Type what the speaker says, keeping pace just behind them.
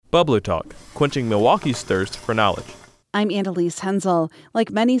Bubbler Talk, quenching Milwaukee's thirst for knowledge. I'm Annalise Hensel. Like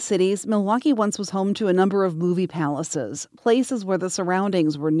many cities, Milwaukee once was home to a number of movie palaces, places where the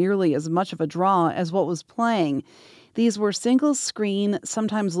surroundings were nearly as much of a draw as what was playing. These were single-screen,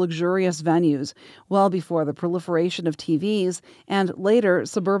 sometimes luxurious venues, well before the proliferation of TVs and later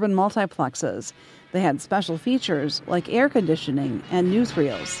suburban multiplexes. They had special features like air conditioning and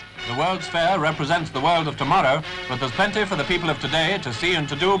newsreels. The World's Fair represents the world of tomorrow, but there's plenty for the people of today to see and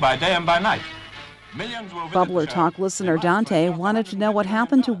to do by day and by night. Millions will visit Bubbler the show. Talk listener Dante wanted to know what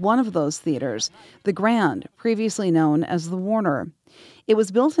happened to one of those theaters, the Grand, previously known as the Warner. It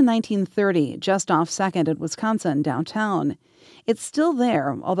was built in 1930, just off 2nd in Wisconsin, downtown. It's still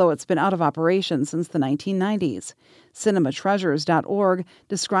there, although it's been out of operation since the 1990s. CinemaTreasures.org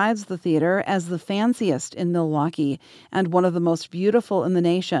describes the theater as the fanciest in Milwaukee and one of the most beautiful in the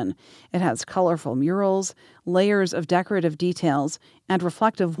nation. It has colorful murals, layers of decorative details, and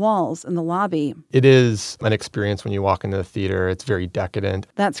reflective walls in the lobby. It is an experience when you walk into the theater. It's very decadent.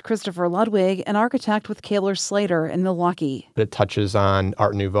 That's Christopher Ludwig, an architect with Kaler Slater in Milwaukee. It touches on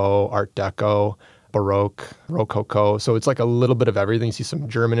Art Nouveau, Art Deco, Baroque, Rococo. So it's like a little bit of everything. You see some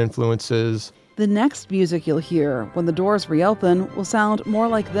German influences. The next music you'll hear when the doors reopen will sound more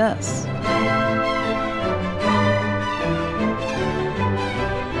like this.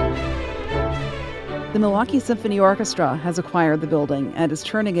 The Milwaukee Symphony Orchestra has acquired the building and is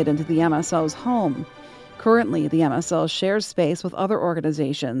turning it into the MSO's home. Currently, the MSO shares space with other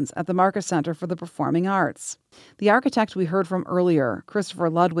organizations at the Marcus Center for the Performing Arts. The architect we heard from earlier, Christopher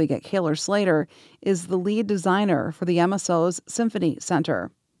Ludwig at Kaler Slater, is the lead designer for the MSO's Symphony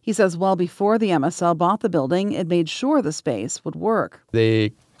Center. He says well before the MSO bought the building, it made sure the space would work.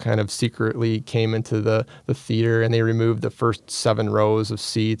 They kind of secretly came into the theater and they removed the first 7 rows of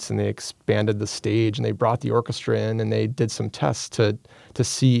seats and they expanded the stage and they brought the orchestra in and they did some tests to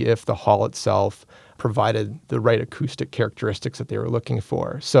see if the hall itself provided the right acoustic characteristics that they were looking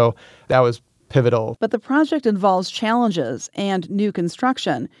for. So that was pivotal. But the project involves challenges and new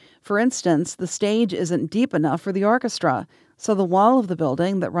construction. For instance, the stage isn't deep enough for the orchestra, so the wall of the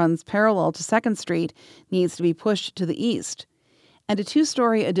building that runs parallel to 2nd Street needs to be pushed to the east. And a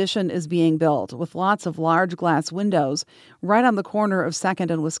 2-story addition is being built with lots of large glass windows right on the corner of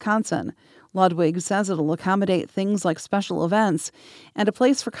 2nd and Wisconsin. Ludwig says it'll accommodate things like special events and a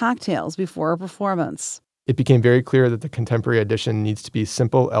place for cocktails before a performance. It became very clear that the contemporary addition needs to be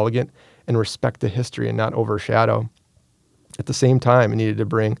simple, elegant, and respect the history and not overshadow. At the same time, it needed to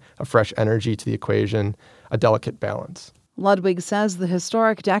bring a fresh energy to the equation, a delicate balance. Ludwig says the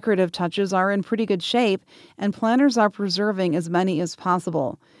historic decorative touches are in pretty good shape, and planners are preserving as many as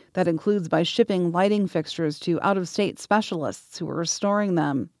possible. That includes by shipping lighting fixtures to out-of-state specialists who are restoring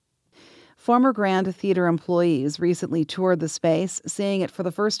them. Former Grand Theater employees recently toured the space, seeing it for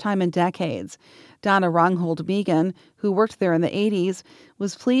the first time in decades. Donna Ronghold-Megan, who worked there in the 80s,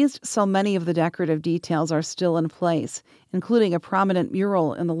 was pleased so many of the decorative details are still in place, including a prominent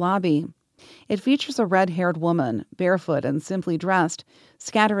mural in the lobby. It features a red-haired woman, barefoot and simply dressed,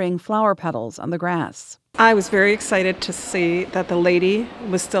 scattering flower petals on the grass. I was very excited to see that the lady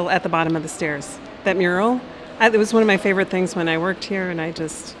was still at the bottom of the stairs. That mural, it was one of my favorite things when I worked here, and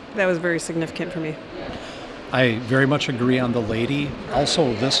that was very significant for me. I very much agree on the lady.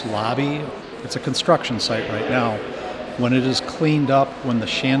 Also, this lobby, it's a construction site right now. When it is cleaned up, when the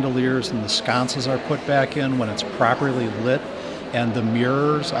chandeliers and the sconces are put back in, when it's properly lit, and the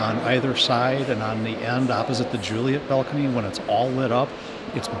mirrors on either side and on the end opposite the Juliet balcony, when it's all lit up,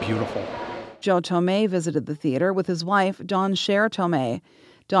 it's beautiful. Joe Tomei visited the theater with his wife, Dawn Cher Tomei.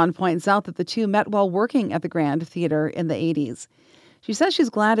 Dawn points out that the two met while working at the Grand Theater in the 80s. She says she's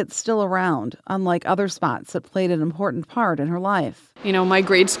glad it's still around, unlike other spots that played an important part in her life. You know, my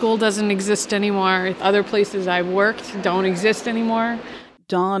grade school doesn't exist anymore. Other places I've worked don't exist anymore.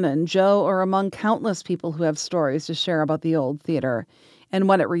 Dawn and Joe are among countless people who have stories to share about the old theater. And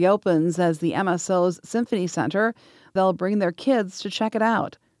when it reopens as the MSO's Symphony Center, they'll bring their kids to check it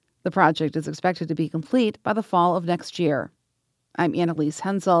out. The project is expected to be complete by the fall of next year. I'm Annalise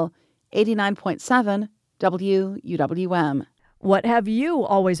Hensel, 89.7 WUWM. What have you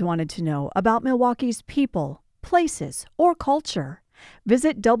always wanted to know about Milwaukee's people, places, or culture?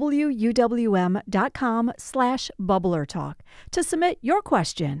 Visit WUWM.com/bubblertalk to submit your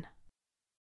question.